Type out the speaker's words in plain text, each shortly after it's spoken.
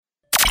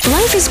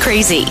Life is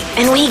crazy,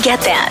 and we get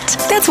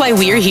that. That's why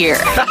we're here.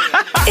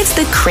 It's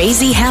the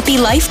Crazy Happy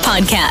Life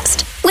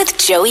Podcast with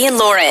Joey and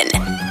Lauren.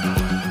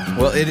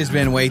 Well, it has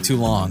been way too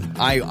long.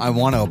 I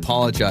want to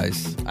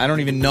apologize. I don't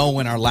even know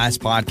when our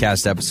last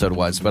podcast episode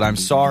was, but I'm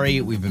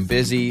sorry. We've been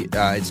busy.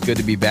 It's good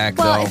to be back,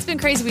 though. Well, it's been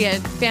crazy. We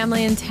had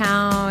family in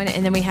town,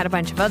 and then we had a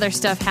bunch of other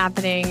stuff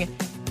happening.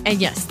 And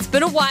yes, it's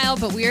been a while,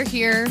 but we're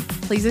here.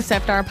 Please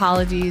accept our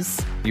apologies.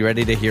 You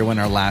ready to hear when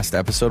our last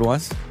episode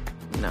was?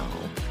 No.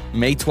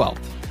 May 12th.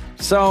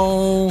 So,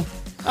 all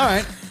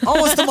right.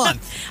 Almost a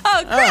month.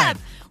 Oh, crap. Right.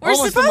 We're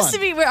Almost supposed to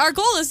be, our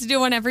goal is to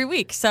do one every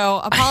week. So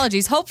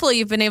apologies. Hopefully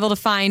you've been able to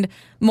find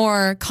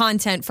more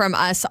content from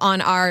us on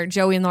our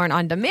Joey and Lauren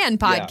On Demand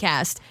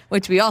podcast,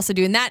 which we also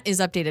do. And that is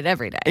updated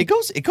every day. It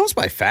goes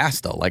by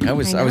fast, though. Like I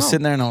was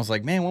sitting there and I was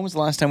like, man, when was the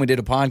last time we did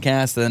a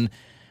podcast? Then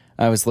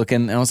I was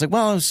looking and I was like,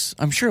 well,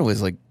 I'm sure it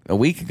was like a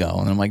week ago.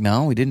 And I'm like,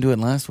 no, we didn't do it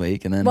last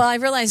week. And then I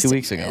realized 2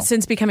 weeks ago.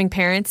 Since becoming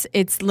parents,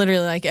 it's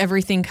literally like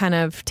everything kind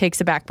of takes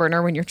a back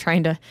burner when you're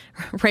trying to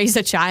raise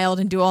a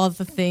child and do all of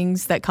the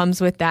things that comes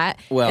with that.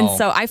 Well, and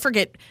so I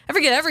forget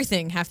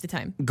everything half the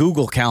time.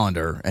 Google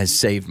Calendar has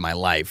saved my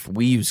life.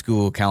 We use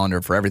Google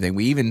Calendar for everything.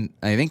 We even,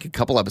 I think a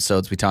couple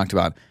episodes we talked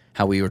about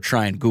how we were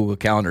trying Google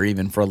Calendar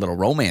even for a little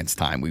romance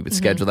time. We would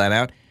schedule that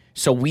out.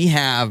 So we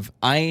have,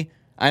 I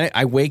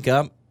wake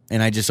up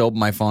and I just open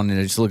my phone and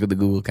I just look at the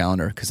Google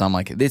Calendar because I'm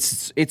like,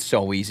 it's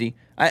so easy.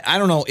 I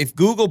don't know if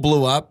Google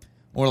blew up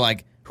or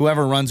like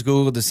whoever runs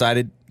Google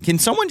decided. Can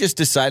someone just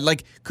decide?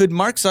 Like, could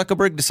Mark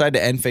Zuckerberg decide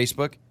to end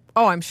Facebook?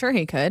 Oh, I'm sure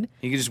he could.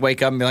 He could just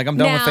wake up and be like, I'm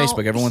done with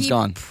Facebook. Everyone's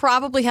gone. He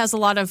probably has a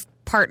lot of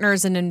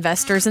partners and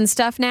investors and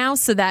stuff now,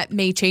 so that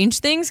may change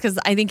things because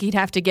I think he'd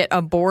have to get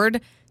a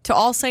board to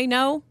all say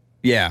no.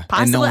 Yeah,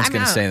 possibly. And no one's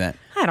going to say that.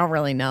 I don't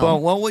really know. Well,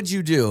 what would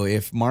you do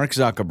if Mark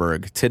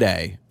Zuckerberg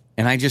today,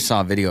 and I just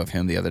saw a video of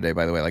him the other day,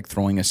 by the way, like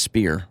throwing a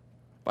spear.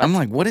 I'm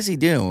like, what does he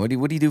do? What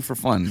do you do for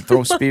fun?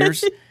 Throw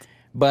spears?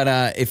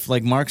 But if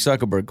like Mark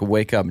Zuckerberg could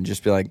wake up and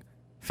just be like,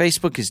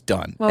 Facebook is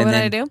done. What would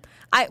I do?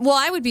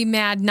 I would be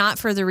mad not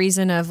for the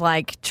reason of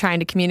like trying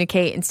to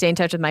communicate and stay in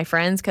touch with my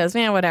friends because,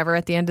 man, whatever,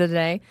 at the end of the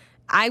day.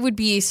 I would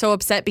be so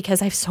upset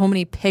because I have so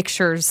many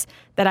pictures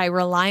that I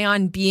rely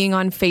on being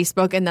on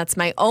Facebook, and that's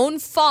my own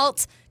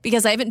fault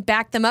because I haven't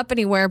backed them up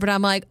anywhere. But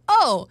I'm like,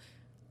 oh,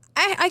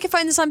 I can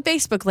find this on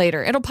Facebook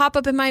later. It'll pop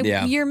up in my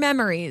year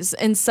memories.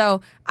 And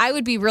so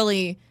I'd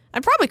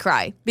probably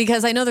cry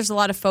because I know there's a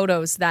lot of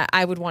photos that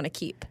I would want to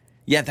keep.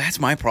 Yeah, that's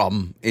my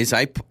problem is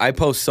I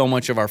post so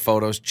much of our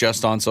photos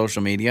just on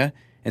social media.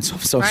 And so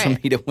if social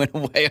media went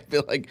away, I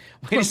feel like,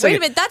 wait a second. Wait a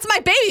minute, that's my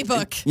baby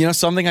book. You know,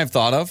 something I've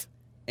thought of,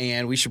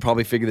 and we should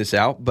probably figure this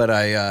out,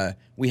 but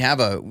we have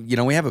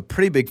a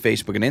pretty big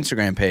Facebook and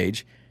Instagram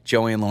page,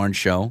 Joey and Lauren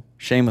Show.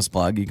 Shameless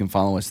plug. You can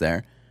follow us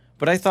there.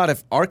 But I thought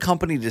if our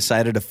company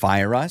decided to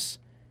fire us,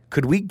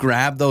 could we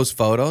grab those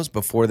photos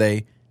before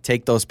they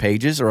take those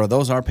pages, or are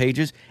those our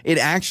pages?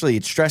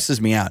 It stresses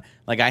me out.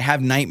 Like I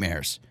have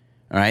nightmares,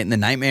 all right? And the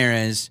nightmare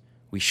is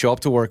we show up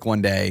to work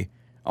one day,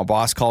 our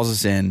boss calls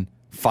us in,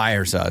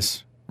 fires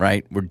us,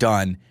 right? We're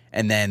done.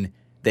 And then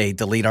they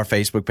delete our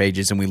Facebook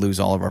pages and we lose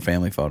all of our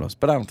family photos.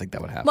 But I don't think that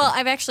would happen. Well,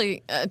 I've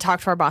actually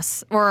talked to our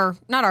boss, or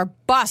not our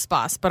boss,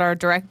 but our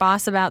direct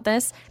boss about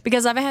this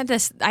because I've had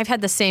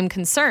the same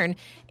concern.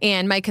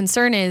 And my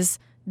concern is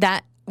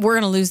that we're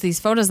going to lose these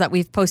photos that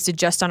we've posted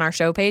just on our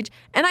show page.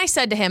 And I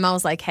said to him, I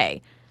was like,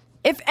 hey,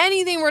 if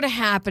anything were to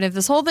happen, if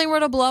this whole thing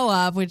were to blow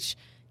up, which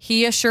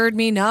he assured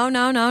me,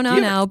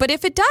 no. But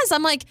if it does,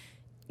 I'm like,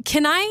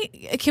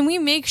 can we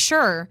make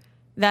sure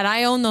that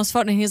I own those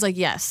photos? And he's like,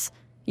 yes.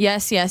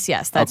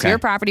 That's your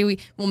property.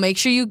 We'll make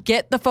sure you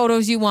get the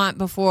photos you want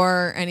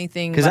before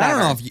anything. Because I don't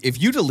know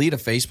if you delete a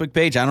Facebook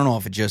page, I don't know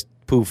if it just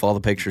poof, all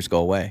the pictures go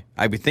away.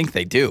 I would think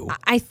they do.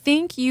 I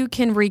think you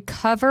can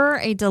recover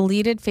a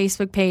deleted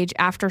Facebook page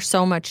after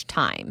so much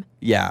time.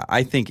 Yeah,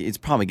 I think it's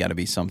probably got to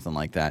be something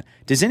like that.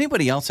 Does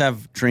anybody else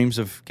have dreams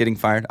of getting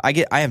fired? I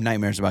have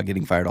nightmares about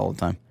getting fired all the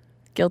time.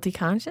 Guilty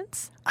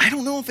conscience? I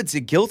don't know if it's a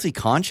guilty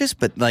conscience,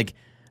 but like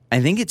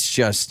I think it's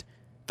just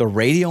the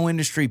radio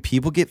industry,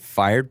 people get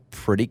fired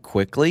pretty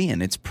quickly,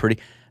 and it's pretty,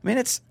 I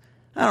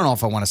don't know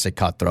if I want to say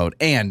cutthroat,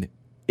 and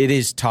it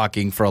is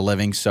talking for a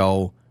living,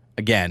 so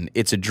again,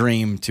 it's a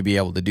dream to be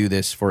able to do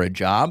this for a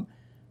job,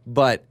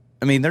 but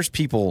there's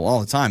people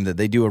all the time that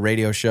they do a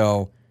radio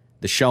show,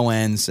 the show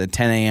ends at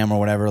 10 a.m. or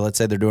whatever, let's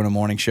say they're doing a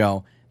morning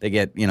show, they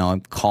get,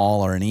 a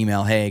call or an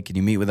email, hey, can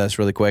you meet with us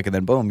really quick, and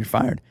then boom, you're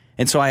fired.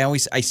 And so I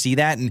see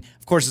that, and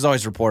of course it's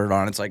always reported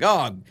on, it's like,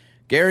 oh,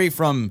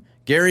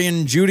 Gary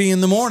and Judy in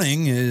the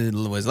morning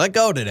was let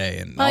go today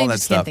and all that stuff. You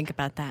just can't think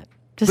about that.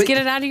 Just get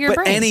it out of your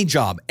brain.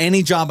 But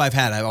any job I've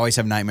had, I always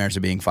have nightmares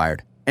of being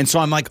fired. And so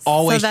I'm like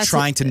always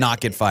trying to not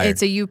get fired.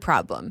 It's a you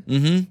problem.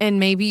 Mm-hmm. And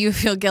maybe you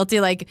feel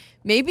guilty. Like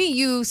maybe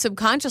you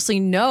subconsciously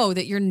know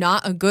that you're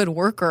not a good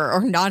worker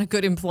or not a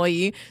good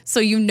employee. So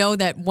you know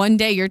that one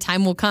day your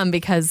time will come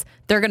because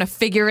they're going to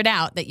figure it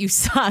out that you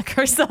suck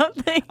or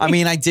something.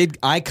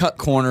 I cut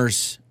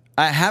corners.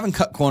 I haven't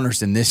cut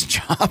corners in this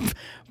job,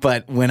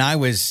 but when I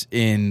was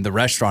in the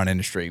restaurant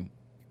industry,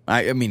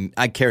 I mean,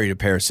 I carried a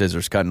pair of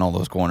scissors cutting all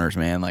those corners,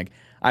 man. Like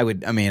I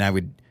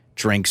would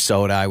drink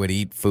soda, I would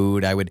eat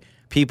food,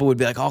 people would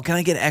be like, "Oh, can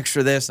I get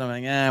extra this?" I'm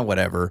like,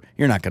 whatever.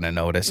 You're not going to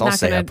notice. I'll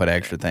say I put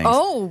extra things.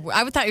 Oh,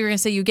 I thought you were going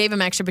to say you gave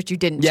him extra, but you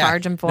didn't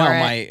charge him for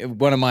it.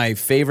 One of my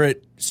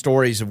favorite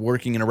stories of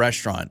working in a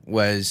restaurant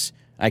was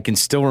I can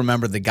still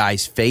remember the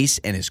guy's face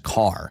and his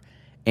car.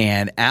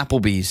 And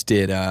Applebee's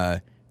did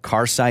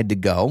car side to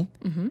go,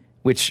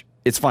 which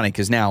it's funny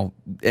because now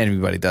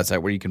everybody does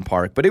that where you can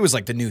park. But it was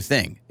like the new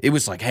thing. It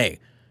was like, hey,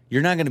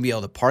 you're not going to be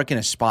able to park in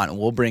a spot, and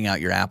we'll bring out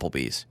your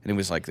Applebee's. And it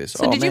was like this.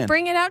 So did you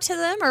bring it out to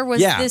them, or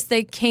was this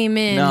they came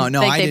in? No,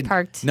 like I they didn't.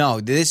 Parked? No,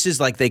 this is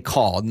like they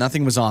called.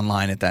 Nothing was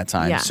online at that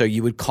time. Yeah. So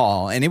you would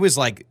call, and it was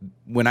like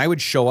when I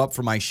would show up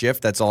for my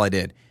shift, that's all I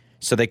did.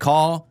 So they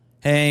call,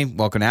 hey,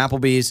 welcome to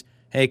Applebee's.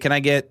 Hey, can I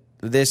get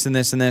this and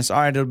this and this?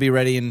 All right, it'll be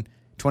ready in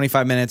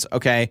 25 minutes.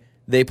 Okay.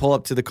 They pull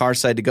up to the car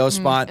side to go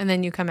spot. And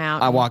then you come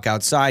out. I walk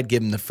outside,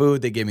 give them the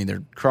food. They give me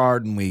their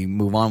card, and we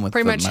move on with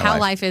pretty much my how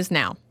life is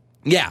now.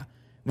 Yeah,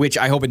 which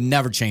I hope it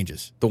never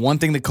changes. The one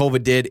thing that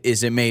COVID did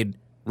is it made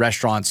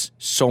restaurants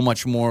so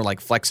much more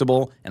like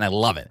flexible, and I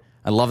love it.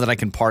 I love that I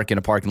can park in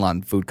a parking lot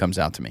and food comes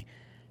out to me.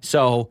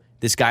 So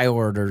this guy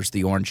orders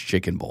the orange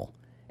chicken bowl,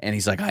 and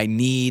he's like, I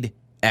need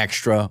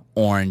extra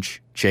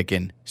orange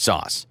chicken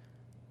sauce.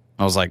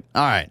 I was like,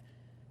 all right.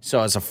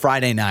 So it's a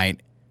Friday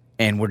night,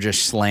 and we're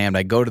just slammed.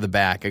 I go to the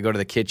back. I go to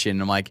the kitchen,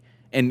 and I'm like,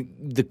 and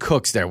the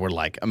cooks there were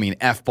like, I mean,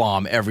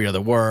 F-bomb every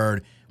other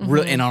word.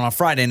 And on a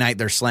Friday night,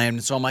 they're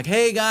slammed. So I'm like,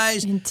 hey,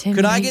 guys,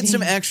 could I get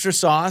some extra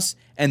sauce?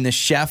 And the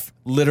chef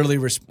literally,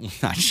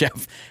 not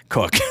chef,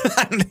 cook.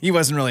 He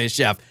wasn't really a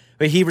chef,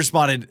 but he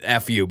responded,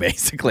 F you,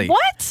 basically.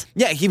 What?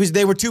 Yeah,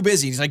 they were too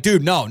busy. He's like,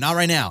 dude, no, not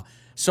right now.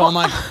 So I'm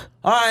like,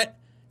 all right.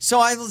 So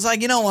I was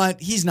like, you know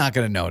what? He's not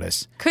going to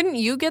notice. Couldn't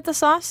you get the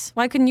sauce?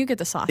 Why couldn't you get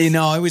the sauce? You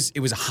know, it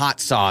was a hot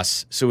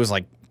sauce, so it was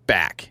like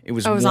back. It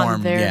was warm.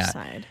 On their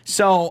side.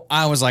 So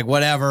I was like,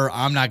 whatever.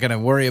 I'm not going to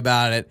worry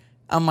about it.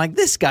 I'm like,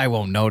 this guy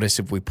won't notice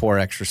if we pour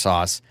extra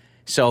sauce.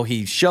 So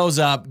he shows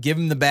up, give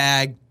him the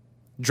bag,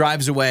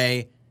 drives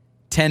away.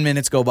 10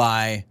 minutes go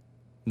by.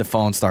 The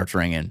phone starts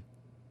ringing.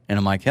 And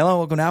I'm like, hello,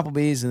 welcome to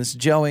Applebee's. And this is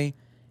Joey.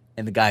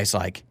 And the guy's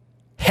like,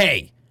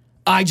 hey,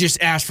 I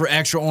just asked for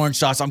extra orange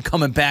sauce. I'm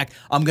coming back.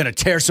 I'm going to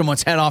tear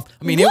someone's head off.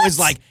 I mean, what?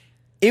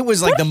 it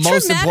was like the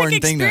most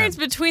important thing to him. Experience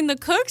between the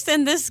cooks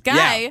and this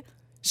guy. Yeah.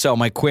 So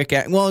my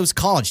it was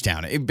college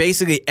town.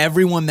 Basically,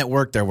 everyone that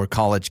worked there were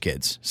college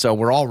kids. So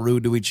we're all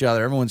rude to each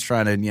other. Everyone's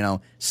trying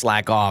to,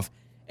 slack off.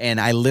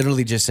 And I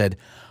literally just said,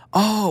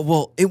 oh,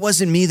 well, it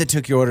wasn't me that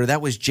took your order.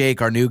 That was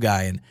Jake, our new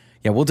guy. And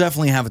yeah, we'll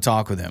definitely have a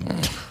talk with him.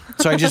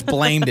 So I just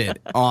blamed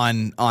it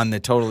on the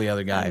totally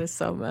other guy. That is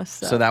so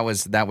messed up. So that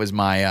was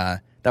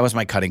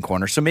my cutting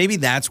corner. So maybe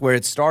that's where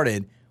it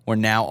started, where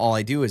now all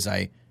I do is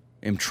I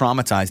am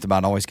traumatized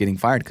about always getting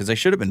fired because I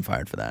should have been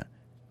fired for that.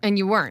 And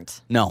you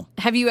weren't? No.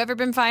 Have you ever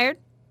been fired?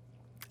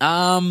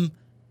 Kind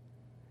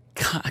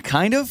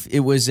of. It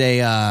was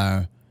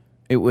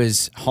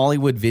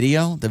Hollywood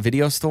Video, the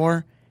video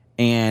store,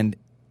 and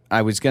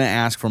I was going to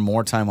ask for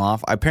more time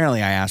off.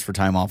 Apparently, I asked for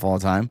time off all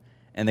the time,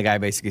 and the guy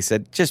basically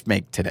said, just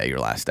make today your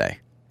last day.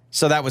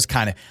 So that was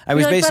kind of,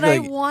 but I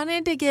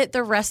wanted to get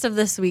the rest of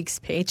this week's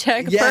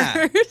paycheck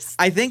first.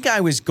 I think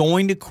I was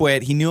going to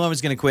quit. He knew I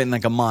was going to quit in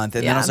like a month.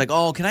 And then I was like,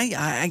 oh, can I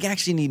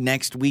actually need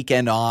next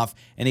weekend off.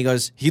 And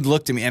he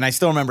looked at me, and I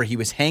still remember he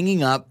was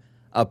hanging up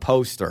a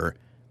poster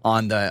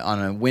on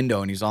a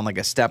window, and he was on like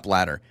a step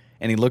ladder.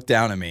 And he looked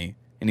down at me,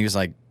 and he was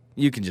like,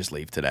 you can just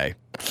leave today.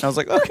 I was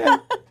like, okay.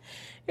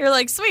 You're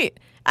like, sweet.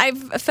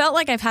 I've felt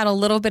like I've had a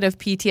little bit of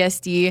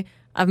PTSD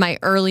of my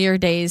earlier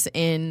days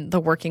in the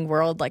working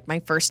world, like my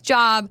first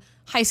job,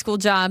 high school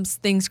jobs,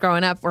 things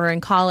growing up or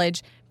in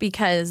college,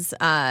 because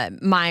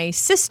my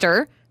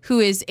sister, who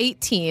is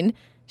 18,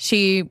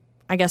 she,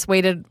 I guess,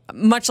 waited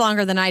much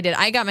longer than I did.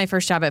 I got my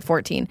first job at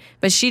 14,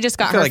 but she just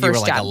got her first job. I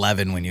feel like you were like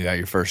 11 when you got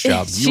your first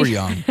job. You were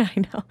young.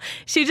 I know.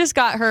 She just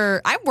got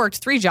I worked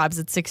 3 jobs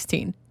at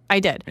 16.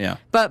 I did. Yeah.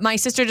 But my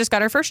sister just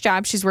got her first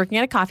job. She's working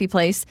at a coffee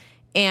place,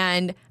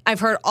 and I've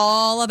heard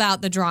all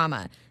about the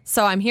drama.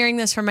 So I'm hearing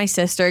this from my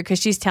sister because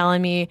she's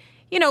telling me,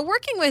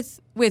 working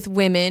with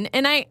women,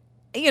 and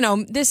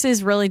this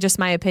is really just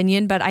my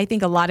opinion, but I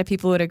think a lot of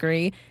people would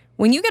agree.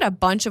 When you get a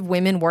bunch of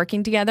women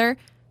working together,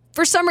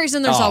 for some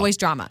reason, there's always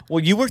drama.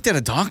 Well, you worked at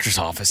a doctor's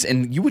office,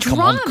 and you would come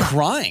home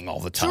crying all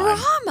the time.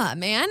 Drama,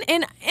 man.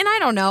 And I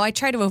don't know. I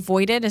try to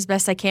avoid it as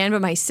best I can, but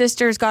my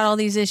sister's got all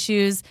these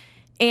issues,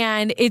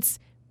 and it's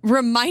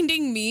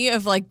reminding me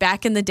of like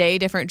back in the day,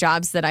 different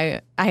jobs that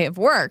I have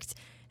worked.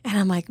 And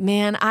I'm like,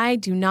 man, I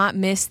do not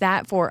miss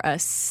that for a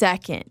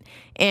second.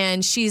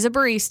 And she's a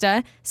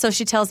barista, so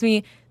she tells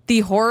me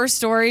the horror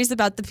stories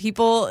about the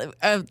people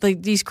of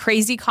these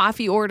crazy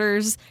coffee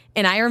orders.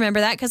 And I remember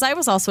that because I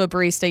was also a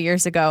barista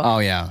years ago. Oh,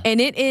 yeah. And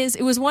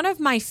it was one of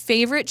my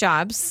favorite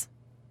jobs.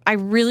 I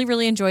really,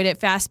 really enjoyed it.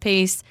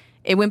 Fast-paced.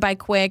 It went by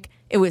quick.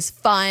 It was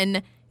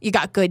fun. You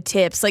got good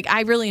tips. Like,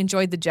 I really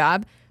enjoyed the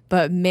job.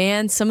 But,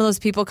 man, some of those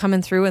people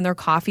coming through in their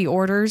coffee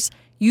orders,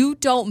 You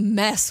don't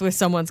mess with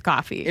someone's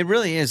coffee. It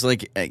really is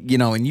like,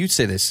 and you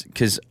say this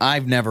because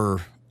I've never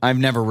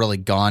really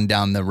gone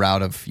down the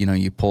route of,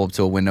 you pull up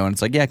to a window and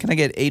it's like, yeah, can I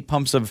get 8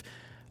 pumps of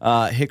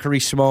hickory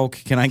smoke?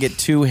 Can I get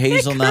 2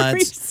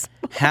 hazelnuts,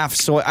 half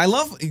soy? I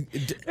love.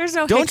 There's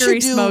no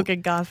hickory smoke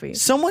in coffee.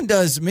 Someone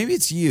does, maybe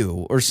it's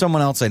you or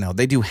someone else I know.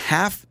 They do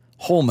half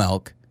whole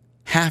milk,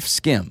 half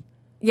skim.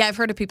 Yeah, I've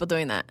heard of people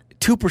doing that.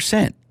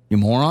 2%. You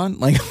moron.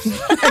 Like,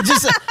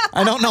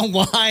 I don't know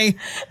why.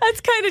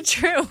 That's kind of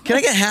true. Can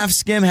I get half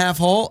skim, half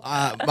whole?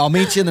 I'll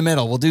meet you in the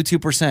middle. We'll do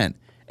 2%.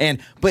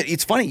 But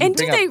it's funny. And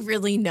do they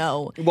really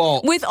know?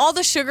 Well, with all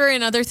the sugar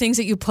and other things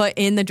that you put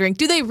in the drink,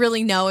 do they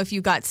really know if you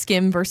got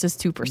skim versus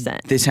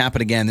 2%? This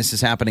happened again. This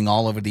is happening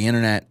all over the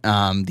internet.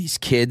 These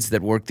kids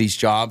that work these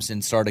jobs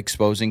and start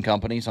exposing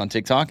companies on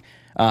TikTok.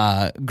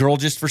 Girl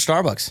just for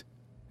Starbucks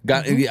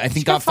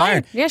got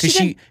fired. Yeah,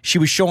 she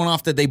was showing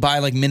off that they buy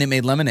like Minute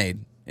Maid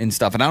lemonade and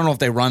stuff. And I don't know if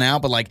they run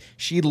out, but like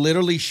she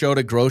literally showed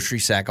a grocery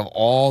sack of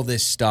all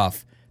this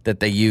stuff that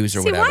they use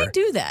or whatever. Why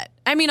do that?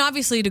 I mean,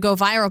 obviously to go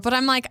viral, but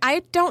I'm like,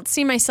 I don't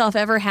see myself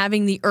ever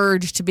having the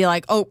urge to be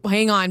like, oh,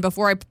 hang on,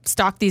 before I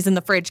stock these in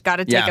the fridge, got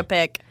to take a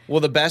pic.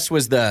 Well, the best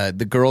was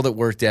the girl that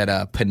worked at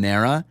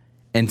Panera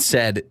and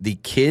said the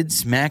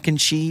kids' mac and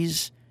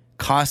cheese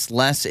costs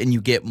less and you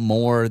get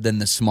more than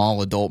the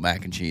small adult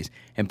mac and cheese.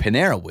 And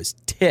Panera was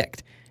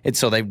ticked. And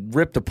so they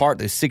ripped apart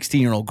this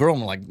 16-year-old girl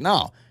and were like,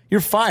 no, you're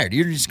fired.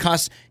 You're just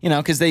cost,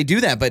 because they do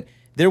that. But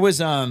there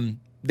was an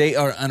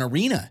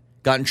arena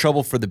got in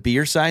trouble for the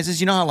beer sizes.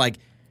 You know how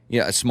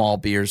a small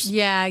beer's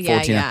 14,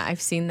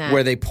 I've seen that.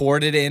 Where they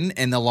poured it in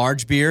and the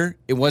large beer,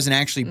 it wasn't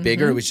actually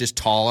bigger. It was just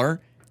taller.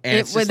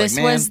 And this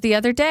was the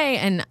other day,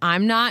 and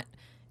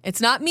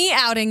it's not me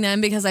outing them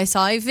because I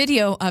saw a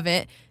video of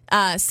it.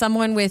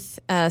 Someone with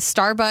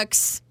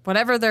Starbucks,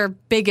 whatever their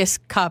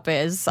biggest cup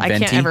is. Venti? I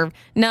can't ever.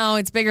 No,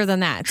 it's bigger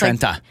than that. It's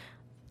Trenta. Like,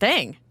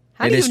 dang.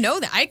 How do you know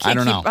that? I can't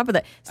keep up with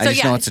it. So, I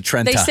just know it's a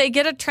Trenta. They say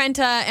get a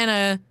Trenta and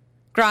a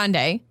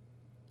Grande,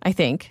 I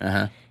think.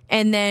 Uh-huh.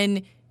 And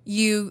then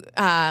you,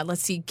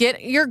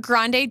 get your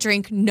Grande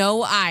drink,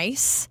 no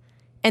ice,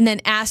 and then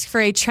ask for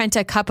a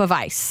Trenta cup of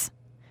ice.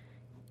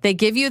 They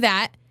give you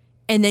that.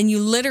 And then you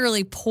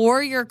literally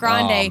pour your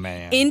Grande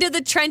into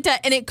the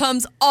Trenta, and it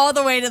comes all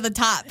the way to the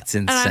top. It's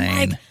insane. And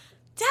I'm like,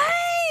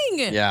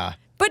 dang. Yeah.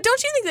 But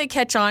don't you think they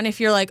catch on if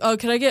you're like, oh,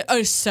 can I get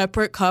a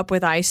separate cup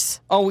with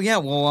ice? Oh, yeah.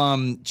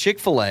 Well,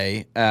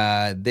 Chick-fil-A,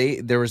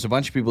 there was a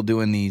bunch of people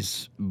doing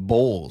these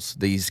bowls.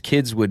 These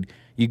kids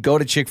you'd go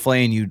to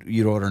Chick-fil-A and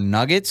you'd order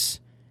nuggets,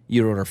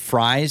 you'd order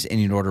fries,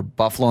 and you'd order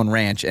buffalo and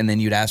ranch, and then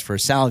you'd ask for a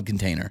salad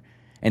container.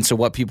 And so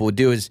what people would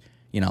do is,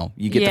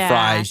 you get the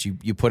fries,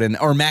 you put in,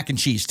 or mac and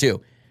cheese too.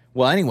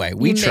 Well, anyway,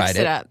 we tried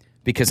it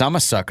because I'm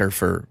a sucker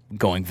for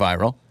going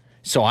viral.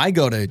 So I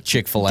go to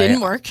Chick-fil-A.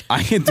 Didn't work.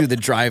 I get through the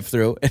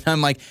drive-thru and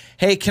I'm like,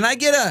 hey, can I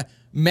get a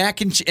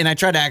mac and cheese? And I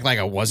tried to act like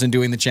I wasn't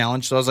doing the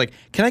challenge. So I was like,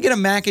 can I get a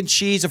mac and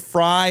cheese, a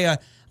fry?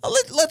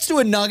 Let's do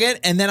a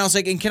nugget. And then I was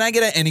like, and can I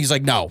get and he's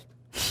like, no.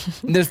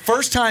 The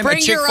first time Bring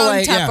a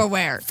Chick-fil-A, your own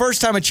Tupperware. First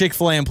time a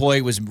Chick-fil-A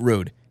employee was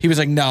rude. He was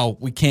like, no,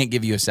 we can't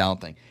give you a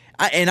salad thing.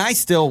 And I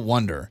still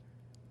wonder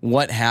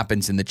what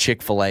happens in the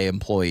Chick-fil-A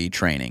employee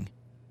training.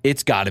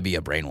 It's got to be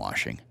a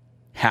brainwashing.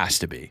 Has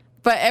to be.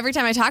 But every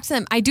time I talk to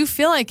them, I do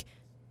feel like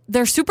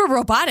they're super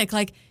robotic.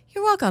 Like,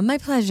 you're welcome. My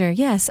pleasure.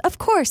 Yes, of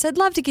course. I'd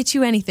love to get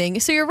you anything.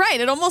 So you're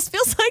right. It almost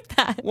feels like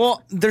that.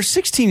 Well, they're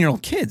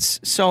 16-year-old kids.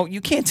 So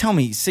you can't tell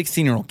me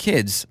 16-year-old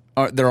kids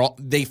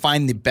they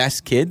find the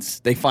best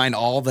kids. They find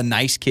all the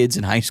nice kids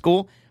in high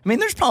school. I mean,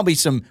 there's probably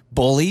some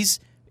bullies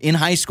in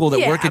high school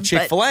that work at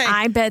Chick-fil-A.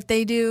 I bet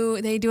they do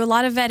a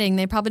lot of vetting.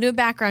 They probably do a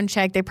background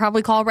check. They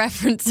probably call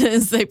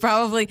references. They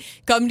probably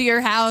come to your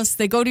house.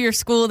 They go to your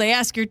school. They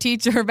ask your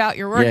teacher about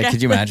your work. Yeah,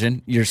 could you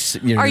imagine?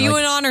 Are you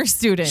an honor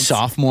student?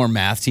 Sophomore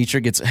math teacher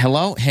gets,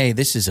 hello? Hey,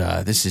 this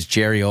is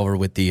Jerry over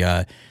with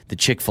the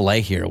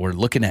Chick-fil-A here. We're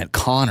looking at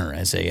Connor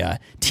as a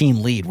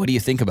team lead. What do you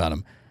think about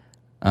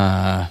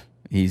him?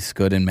 He's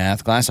good in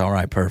math class. All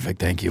right,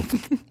 perfect. Thank you.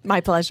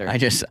 My pleasure. I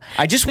just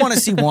want to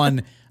see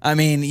one. I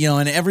mean,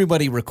 and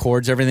everybody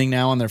records everything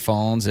now on their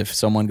phones. If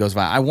someone goes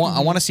by, I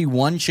want to see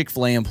one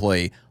Chick-fil-A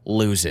employee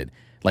lose it,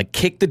 like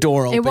kick the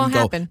door open, it won't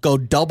happen. Go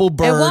double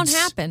birds. It won't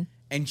happen.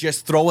 And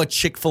just throw a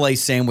Chick-fil-A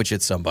sandwich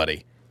at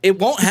somebody. It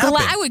won't happen.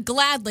 I would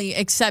gladly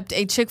accept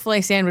a Chick-fil-A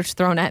sandwich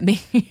thrown at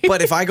me.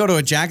 But if I go to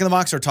a Jack in the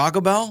Box or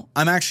Taco Bell,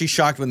 I'm actually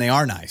shocked when they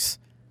are nice.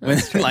 When,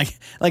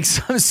 like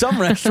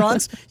some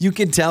restaurants, you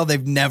can tell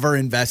they've never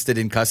invested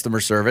in customer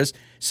service.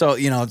 So,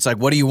 it's like,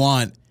 what do you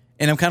want?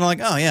 And I'm kind of like,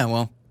 oh, yeah,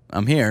 well,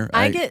 I'm here.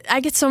 I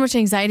get so much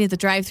anxiety at the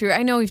drive-thru.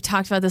 I know we've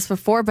talked about this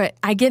before, but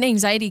I get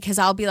anxiety because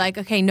I'll be like,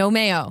 okay, no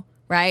mayo,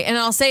 right? And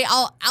I'll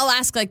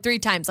ask like 3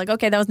 times, like,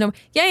 okay, that was no,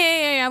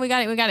 yeah, we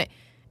got it.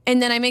 And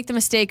then I make the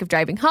mistake of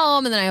driving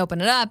home, and then I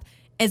open it up.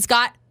 It's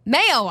got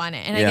mayo on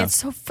it. And I Yeah. get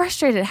so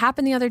frustrated. It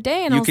happened the other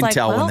day, and I You was can like,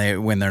 tell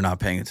well, when they're not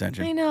paying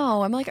attention. I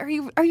know. I'm like, are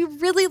you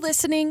really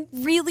listening?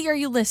 Really, are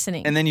you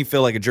listening? And then you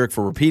feel like a jerk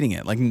for repeating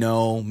it. Like,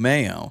 no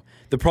mayo.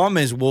 The problem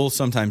is we'll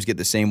sometimes get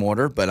the same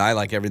order, but I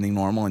like everything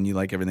normal and you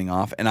like everything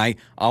off. And I'll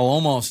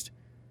almost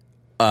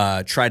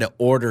try to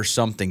order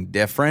something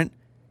different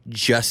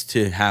just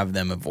to have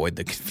them avoid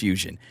the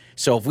confusion.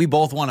 So if we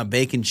both want a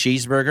bacon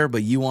cheeseburger,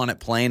 but you want it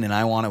plain and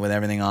I want it with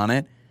everything on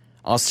it,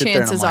 I'll sit there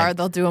and I'm Chances like, are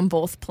they'll do them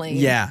both plain.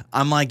 yeah.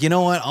 I'm like, you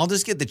know what? I'll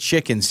just get the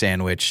chicken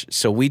sandwich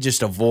so we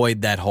just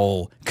avoid that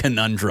whole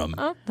conundrum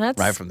That's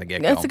right from the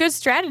get-go. That's a good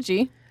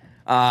strategy.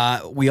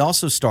 We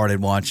also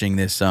started watching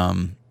this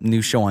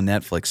new show on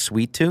Netflix,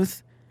 Sweet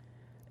Tooth.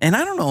 And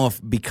I don't know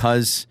if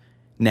because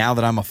now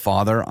that I'm a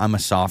father, I'm a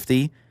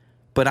softie,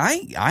 but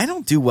I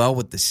don't do well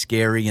with the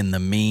scary and the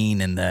mean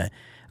and the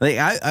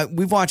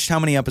we've watched how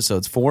many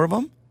episodes? 4 of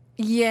them?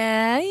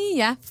 Yeah,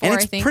 4, And I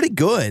it's think. pretty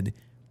good,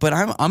 but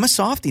I'm a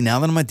softie now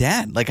that I'm a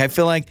dad. Like I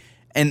feel like,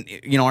 and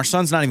you know, our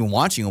son's not even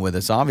watching it with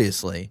us,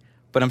 obviously,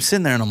 but I'm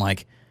sitting there and I'm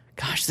like,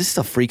 gosh, this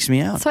stuff freaks me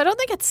out. So I don't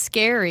think it's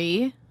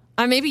scary.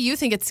 Maybe you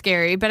think it's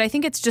scary, but I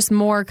think it's just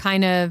more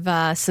kind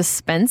of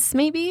suspense,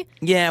 maybe.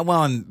 Yeah,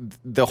 well, and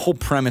the whole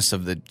premise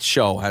of the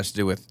show has to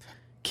do with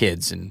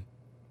kids and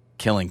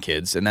killing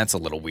kids, and that's a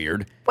little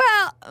weird.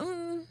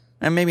 Well,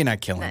 And maybe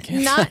not killing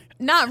kids.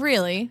 not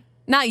really.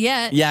 Not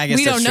yet. Yeah, I guess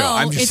we that's don't true. know.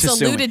 I'm just it's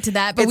assuming. alluded to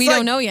that, but It's we like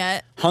don't know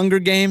yet. Hunger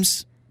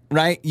Games,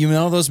 right? You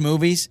know those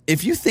movies?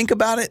 If you think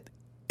about it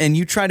and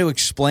you try to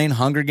explain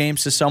Hunger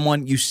Games to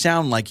someone, you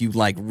sound like you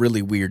like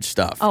really weird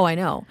stuff. Oh, I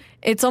know.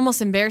 It's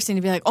almost embarrassing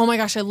to be like, oh my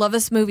gosh, I love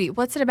this movie.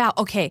 What's it about?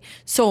 Okay,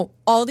 so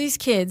all these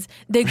kids,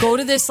 they go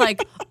to this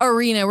like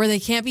arena where they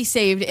can't be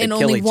saved and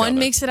kill only each one other.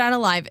 makes it out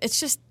alive. It's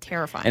just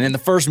terrifying. And in the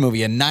first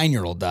movie, a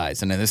 9-year-old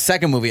dies. And in the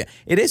second movie,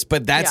 it is,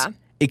 but that's Yeah.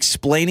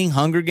 explaining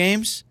Hunger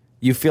Games.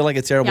 You feel like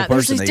a terrible yeah,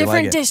 there's person these that you like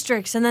different it.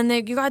 districts, and then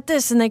you got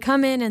this, and they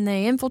come in and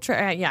they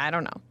infiltrate. Yeah, I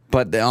don't know.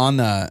 But on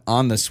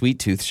the Sweet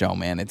Tooth show,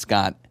 man, it's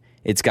got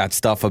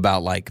stuff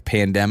about like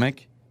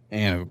pandemic.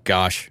 And oh,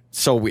 gosh,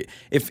 so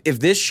if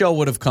this show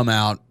would have come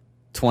out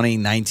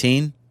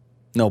 2019,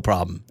 no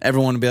problem.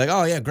 Everyone would be like,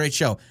 oh yeah, great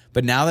show.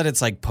 But now that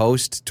it's like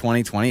post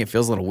 2020, it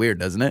feels a little weird,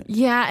 doesn't it?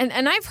 Yeah,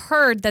 and I've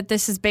heard that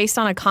this is based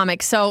on a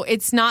comic, so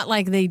it's not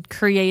like they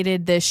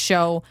created this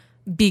show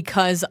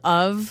because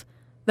of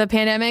the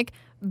pandemic.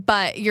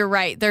 But you're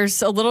right.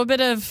 There's a little bit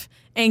of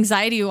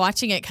anxiety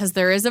watching it because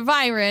there is a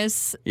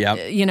virus.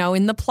 Yep. You know,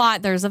 in the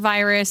plot, there's a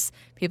virus.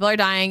 People are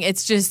dying.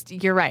 It's just,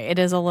 you're right. It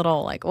is a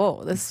little like,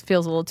 whoa, this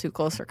feels a little too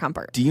close for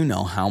comfort. Do you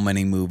know how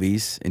many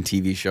movies and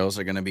TV shows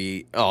are going to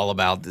be all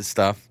about this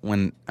stuff?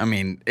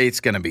 It's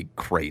going to be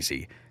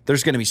crazy.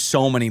 There's going to be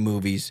so many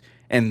movies,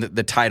 and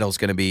the title's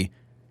going to be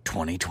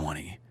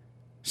 2020.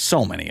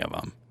 So many of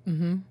them.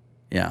 Mm-hmm.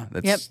 Yeah.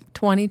 Yep,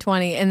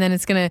 2020. And then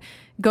it's going to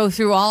go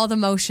through all the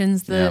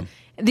motions,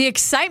 the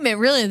excitement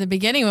really at the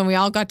beginning when we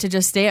all got to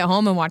just stay at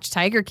home and watch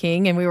Tiger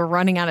King and we were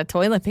running out of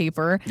toilet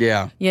paper.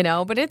 Yeah. You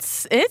know, but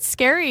it's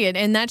scary.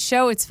 And that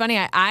show, it's funny.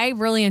 I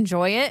really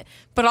enjoy it,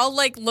 but I'll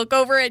like look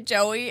over at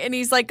Joey and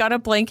he's like got a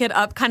blanket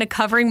up kind of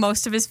covering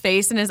most of his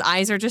face and his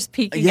eyes are just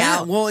peeking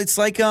out. Well, it's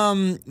like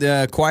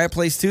the Quiet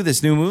Place 2,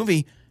 this new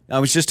movie. I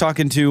was just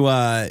talking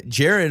to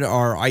Jared,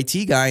 our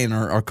IT guy and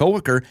our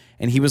coworker,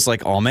 and he was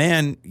like, oh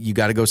man, you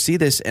got to go see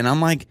this. And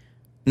I'm like,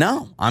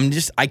 no,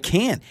 I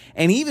can't.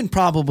 And even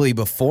probably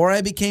before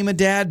I became a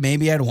dad,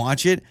 maybe I'd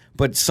watch it.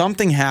 But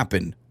something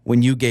happened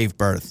when you gave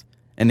birth.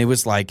 And it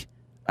was like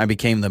I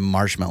became the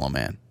Marshmallow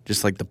Man.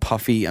 Just like the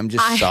puffy, I'm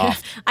just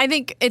soft. I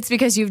think it's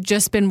because you've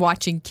just been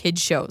watching kid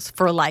shows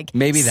for like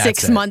Maybe that's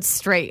 6 it. months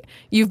straight.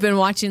 You've been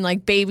watching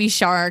like Baby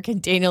Shark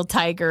and Daniel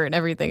Tiger and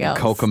everything else.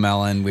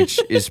 Cocomelon, which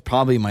is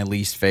probably my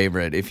least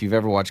favorite. If you've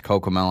ever watched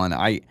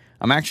Cocomelon,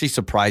 I'm actually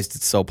surprised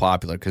it's so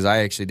popular because I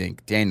actually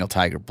think Daniel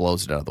Tiger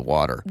blows it out of the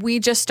water. We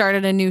just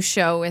started a new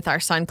show with our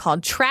son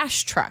called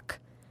Trash Truck.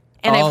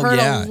 And I've heard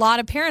a lot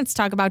of parents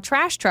talk about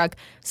Trash Truck.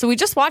 So we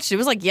just watched it. It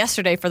was like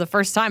yesterday for the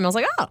first time. I was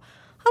like, oh,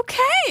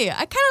 okay.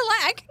 I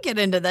could get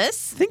into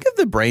this. Think of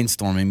the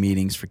brainstorming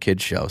meetings for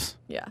kids shows.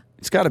 Yeah.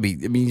 It's got to be.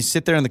 I mean, you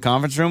sit there in the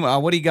conference room.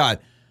 What do you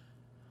got?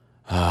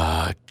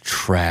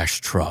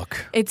 Trash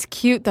Truck. It's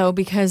cute, though,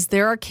 because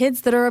there are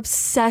kids that are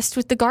obsessed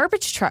with the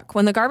garbage truck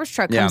when the garbage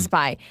truck comes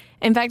by.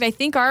 In fact, I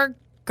think our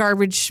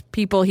garbage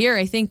people here,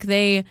 I think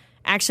they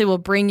actually will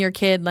bring your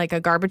kid like a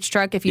garbage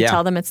truck if you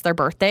tell them it's their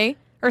birthday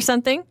or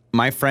something.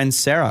 My friend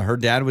Sarah, her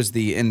dad was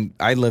and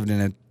I lived in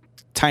a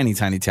tiny,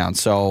 tiny town.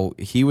 So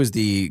he was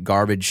the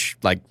garbage,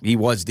 he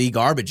was the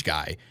garbage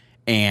guy.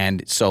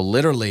 And so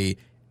literally,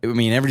 I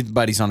mean,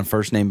 everybody's on a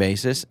first name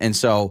basis. And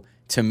so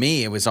to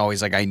me, it was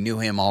always like I knew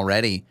him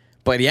already.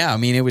 But yeah, I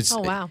mean, it was. Oh,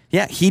 wow.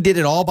 Yeah, he did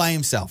it all by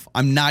himself.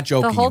 I'm not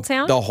joking. The whole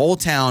town? The whole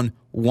town,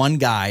 one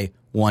guy,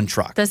 one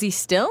truck. Does he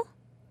still?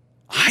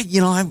 I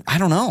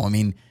don't know. I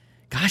mean,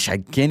 gosh, I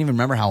can't even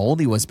remember how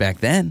old he was back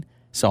then.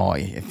 So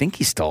I think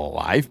he's still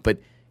alive. But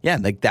yeah,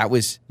 like that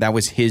was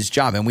his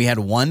job. And we had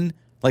one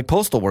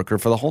postal worker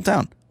for the whole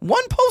town.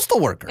 One postal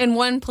worker. And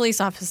one police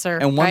officer.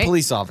 And one right?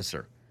 police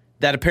officer.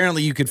 that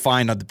apparently you could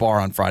find at the bar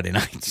on Friday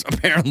nights.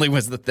 Apparently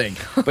was the thing.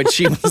 But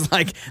she was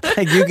like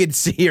you could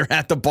see her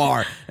at the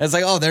bar. It's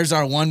like, oh, there's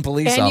our one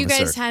police officer. And you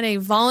guys had a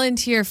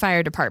volunteer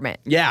fire department.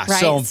 Yeah.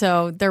 Right.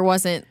 So there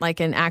wasn't like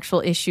an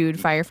actual issued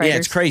firefighter. Yeah,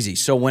 it's crazy.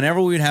 So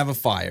whenever we would have a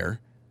fire,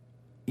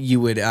 you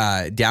would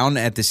down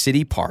at the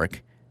city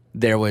park,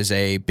 there was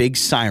a big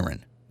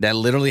siren that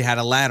literally had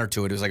a ladder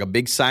to it. It was like a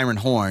big siren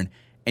horn,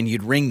 and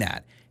you'd ring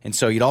that. And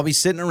so you'd all be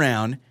sitting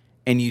around,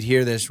 and you'd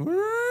hear this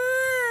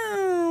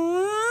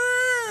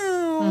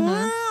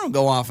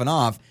go off and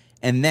off.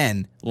 And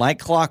then, like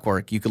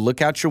clockwork, you could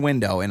look out your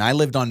window, and I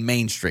lived on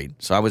Main Street,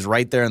 so I was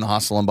right there in the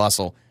hustle and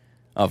bustle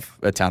of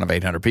a town of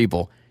 800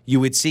 people. You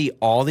would see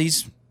all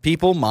these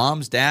people,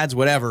 moms, dads,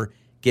 whatever,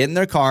 get in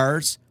their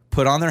cars,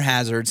 put on their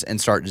hazards,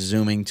 and start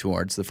zooming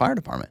towards the fire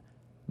department.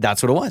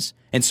 That's what it was.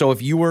 And so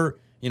if you were,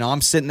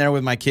 I'm sitting there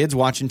with my kids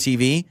watching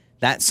TV,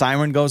 that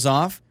siren goes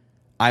off,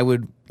 I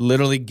would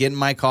literally get in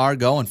my car,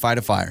 go and fight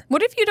a fire.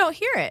 What if you don't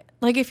hear it?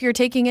 Like if you're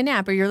taking a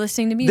nap or you're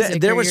listening to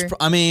music?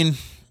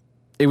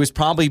 It was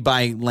probably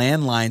by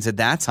landlines at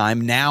that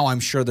time. Now I'm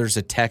sure there's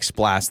a text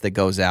blast that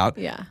goes out.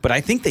 Yeah. But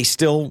I think they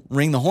still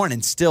ring the horn,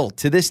 and still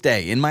to this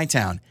day in my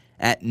town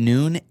at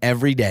noon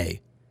every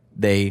day,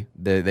 they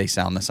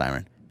sound the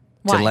siren.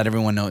 Why? To let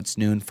everyone know it's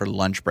noon for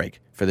lunch break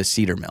for the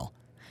cedar mill.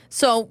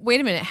 So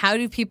wait a minute. How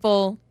do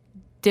people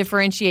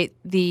differentiate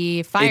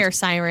the fire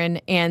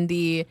siren and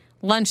the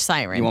lunch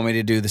siren? You want me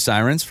to do the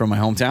sirens from my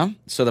hometown?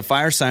 So the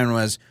fire siren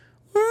was,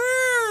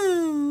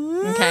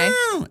 okay,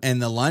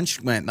 and the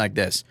lunch went like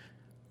this.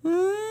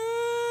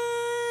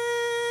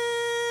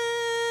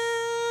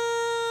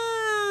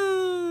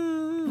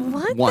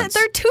 What? Once.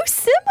 They're too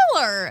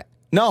similar.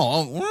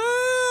 No.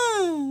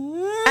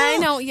 I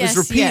know. Yes. It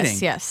was repeating.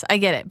 Yes. I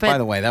get it. But by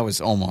the way, that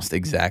was almost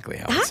exactly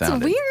how it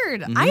sounded. That's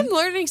weird. I'm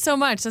learning so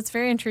much. That's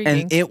very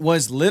intriguing. And it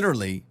was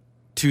literally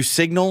to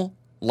signal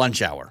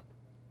lunch hour.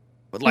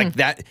 But like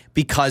that,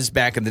 because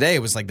back in the day,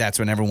 it was like that's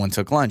when everyone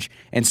took lunch.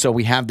 And so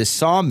we have this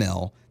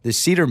sawmill, this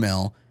cedar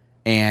mill,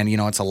 and,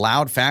 it's a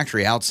loud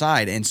factory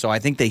outside. And so I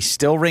think they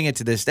still ring it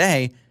to this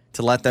day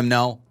to let them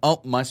know,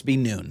 must be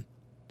noon.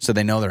 So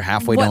they know they're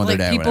halfway done with their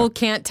day. People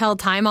can't tell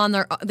time on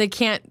they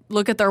can't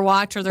look at their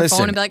watch or their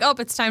phone and be like,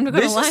 it's time to go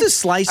to lunch. This is a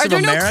slice of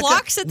America. Are there no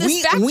clocks at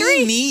this factory?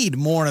 We need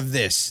more of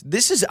this.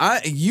 This is,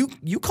 you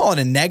call it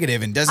a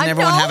negative, and doesn't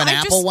everyone have an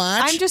Apple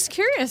Watch? I'm just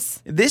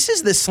curious. This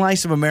is the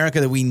slice of America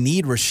that we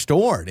need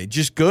restored. It's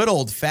just good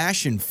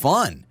old-fashioned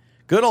fun.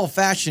 Good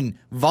old-fashioned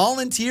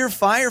volunteer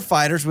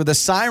firefighters with a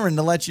siren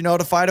to let you know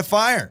to fight a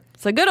fire.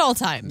 It's a good old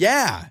time.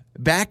 Yeah.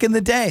 Back in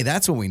the day,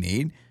 that's what we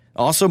need.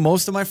 Also,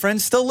 most of my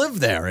friends still live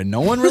there, and no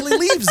one really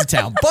leaves the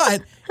town.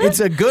 But it's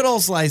a good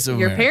old slice of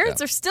America. Your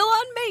parents are still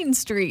on Main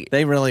Street.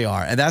 They really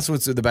are. And that's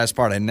what's the best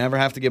part. I never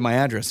have to give my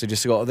address. They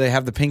just go, they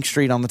have the pink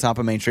street on the top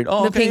of Main Street.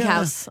 Oh, the pink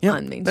house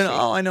on Main Street.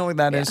 I know what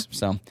that is.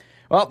 So,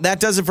 well, that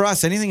does it for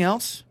us. Anything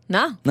else?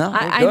 No.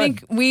 I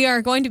think we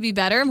are going to be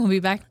better, and we'll be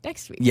back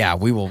next week. Yeah,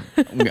 we will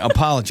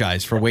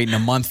apologize for waiting a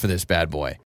month for this bad boy.